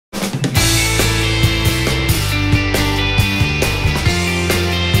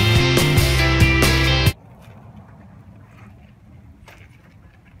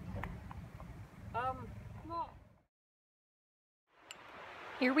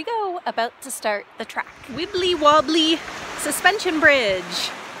Here we go, about to start the track. Wibbly wobbly suspension bridge.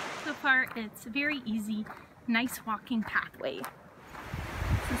 So far it's very easy, nice walking pathway.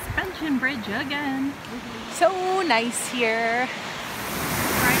 Suspension bridge again. So nice here.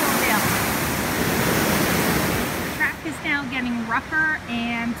 Right on down. The track is now getting rougher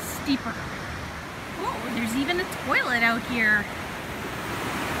and steeper. Oh, there's even a toilet out here.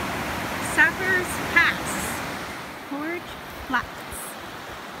 Sappers Pass. Forge Flats.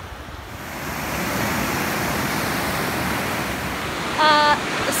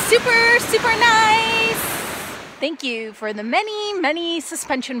 Super nice! Thank you for the many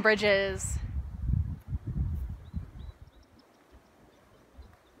suspension bridges.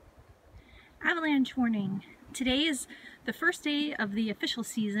 Avalanche warning. Today is the first day of the official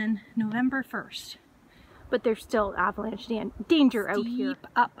season, November 1st. But there's still avalanche danger out here.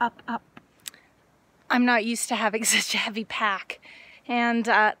 Up. I'm not used to having such a heavy pack. And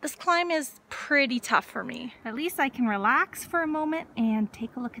this climb is pretty tough for me. At least I can relax for a moment and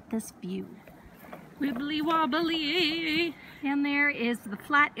take a look at this view. Wibbly wobbly. And there is the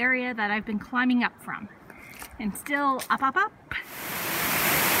flat area that I've been climbing up from. And still up.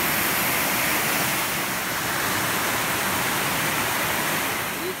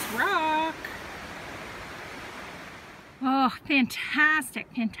 It's rock. Oh, fantastic.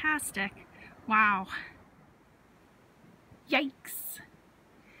 Wow. Yikes.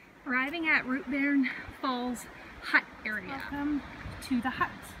 Arriving at Routeburn Falls hut area. Welcome to the hut.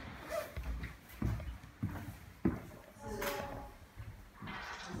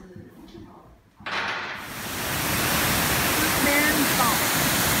 Routeburn Falls.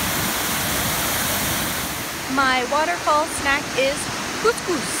 My waterfall snack is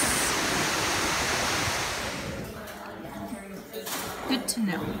couscous. Good to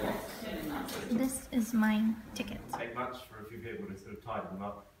know. This is my ticket. Take much for a few people to sort of tighten them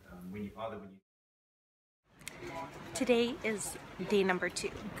up when you. Today is day number 2.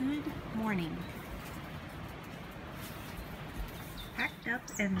 Good morning. Packed up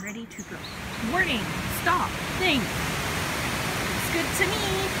and ready to go. Warning! Stop! Think! Looks good to me.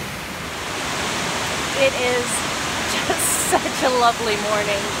 It is just such a lovely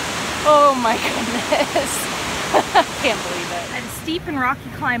morning. Oh my goodness! I can't believe it. I had a steep and rocky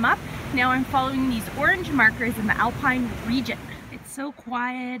climb up. Now I'm following these orange markers in the alpine region. It's so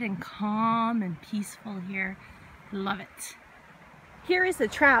quiet and calm and peaceful here. Love it. Here is a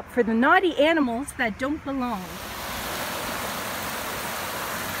trap for the naughty animals that don't belong.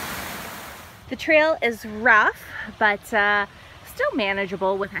 The trail is rough, but still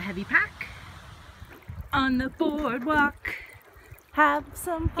manageable with a heavy pack. On the boardwalk, have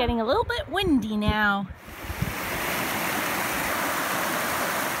some fun. Getting a little bit windy now.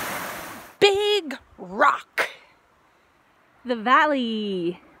 Big rock. The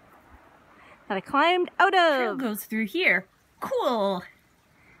valley that I climbed out of. Trail goes through here. Cool.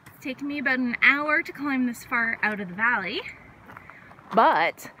 It's taken me about an hour to climb this far out of the valley,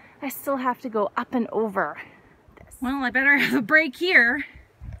 but I still have to go up and over this. Well, I better have a break here.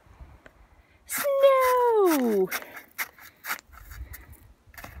 Snow!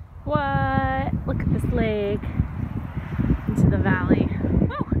 What? Look at this leg into the valley.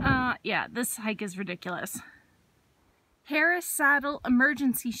 Yeah, this hike is ridiculous. Harris Saddle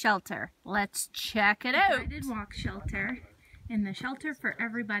Emergency Shelter. Let's check it out. Guided walk shelter, and the shelter for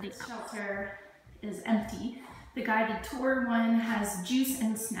everybody else. The shelter is empty. The guided tour one has juice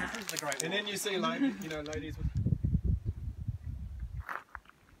and snacks. And then you see, like, you know, ladies with...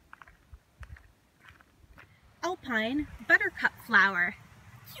 Alpine buttercup flower.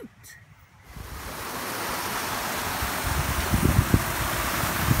 Cute.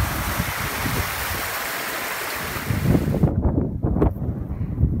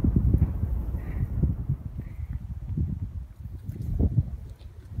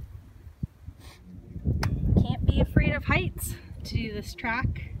 Heights to do this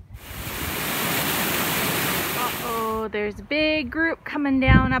track. Uh-oh, there's a big group coming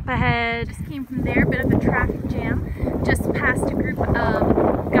down up ahead. Just came from there, bit of a traffic jam. Just passed a group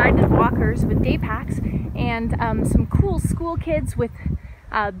of guided walkers with day packs and some cool school kids with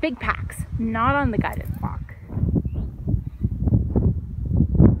big packs, not on the guided walk.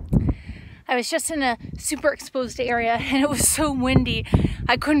 I was just in a super exposed area and it was so windy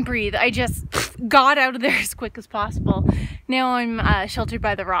I couldn't breathe. I just got out of there as quick as possible. Now I'm sheltered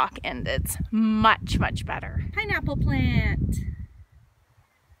by the rock and it's much better. Pineapple plant.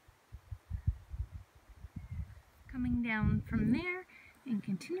 Coming down from there and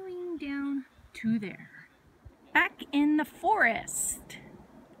continuing down to there. Back in the forest.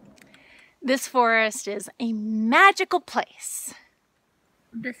 This forest is a magical place.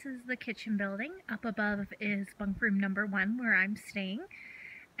 This is the kitchen building. Up above is bunk room number 1 where I'm staying.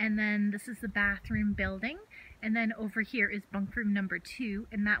 And then this is the bathroom building. And then over here is bunk room number 2,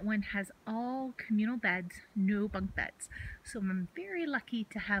 and that one has all communal beds, no bunk beds. So I'm very lucky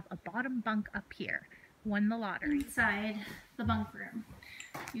to have a bottom bunk up here. Won the lottery. Inside the bunk room,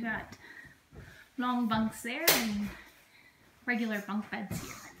 you got long bunks there and regular bunk beds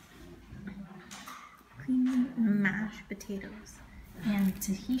here. Creamy mashed potatoes and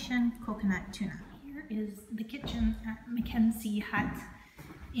Tahitian coconut tuna. Here is the kitchen at Mackenzie Hut,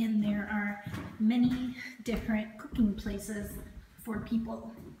 and there are many different cooking places for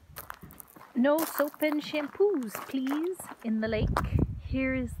people. No soap and shampoos, please, in the lake.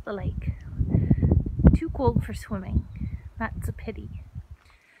 Here is the lake. Too cold for swimming. That's a pity.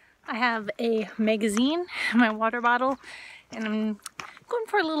 I have a magazine, my water bottle, and I'm going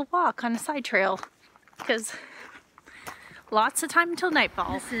for a little walk on a side trail because lots of time until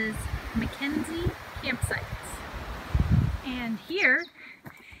nightfall. This is Mackenzie Campsites. And here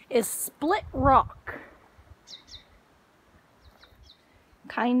is Split Rock.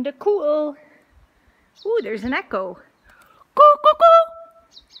 Kinda cool. Ooh, there's an echo. Coo, coo, coo.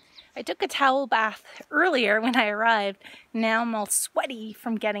 I took a towel bath earlier when I arrived. Now I'm all sweaty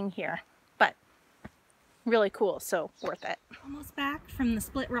from getting here, but really cool, so worth it. Almost back from the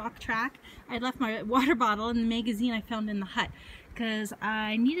Split Rock track. I left my water bottle and the magazine I found in the hut because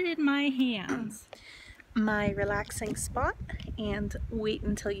I needed my hands. My relaxing spot, and wait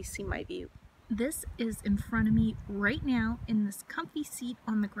until you see my view. This is in front of me right now in this comfy seat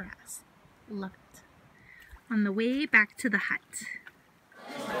on the grass. Love it. On the way back to the hut.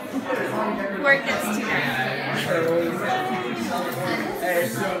 Where it gets to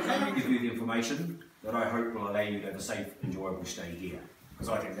Let me give you the information that I hope will allow you to have a safe, enjoyable stay here, because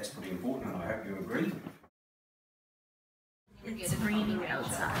I think that's pretty important and I hope you agree. It's raining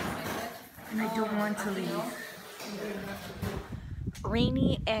outside and I don't want to leave.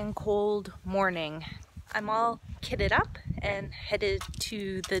 Rainy and cold morning. I'm all kitted up and headed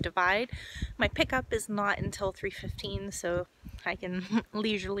to the Divide. My pickup is not until 3:15, so I can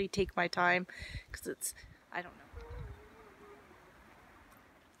leisurely take my time because it's, I don't know.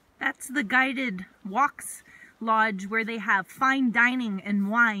 That's the guided walks lodge where they have fine dining and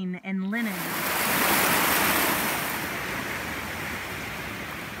wine and linen.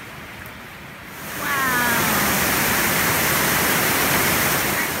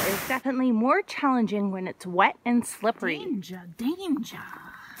 Definitely more challenging when it's wet and slippery. Danger, danger.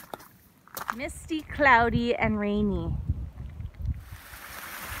 Misty, cloudy, and rainy.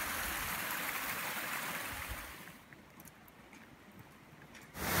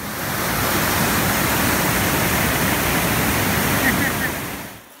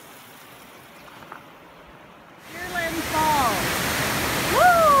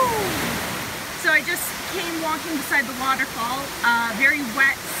 So I just came walking beside the waterfall, very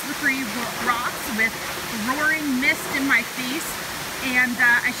wet, slippery rocks with roaring mist in my face, and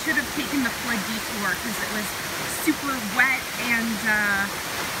I should have taken the flood detour because it was super wet and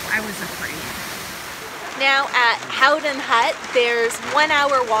I was afraid. Now at Howden Hut, there's 1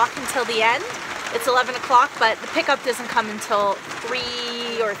 hour walk until the end. It's 11 o'clock, but the pickup doesn't come until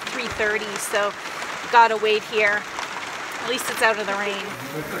 3 or 3:30, so gotta wait here. At least it's out of the rain.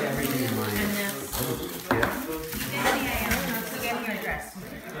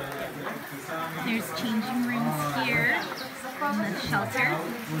 There's changing rooms here in the shelter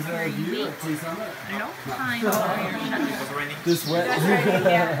where you wait a long time for your shelter. This wet.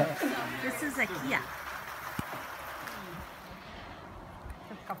 This is IKEA.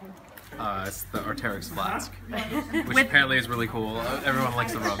 It's the Arterix flask, which apparently is really cool. Everyone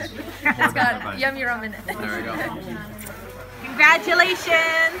likes the rum. It's got yummy rum in it. There we go.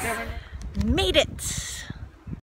 Congratulations! Made it!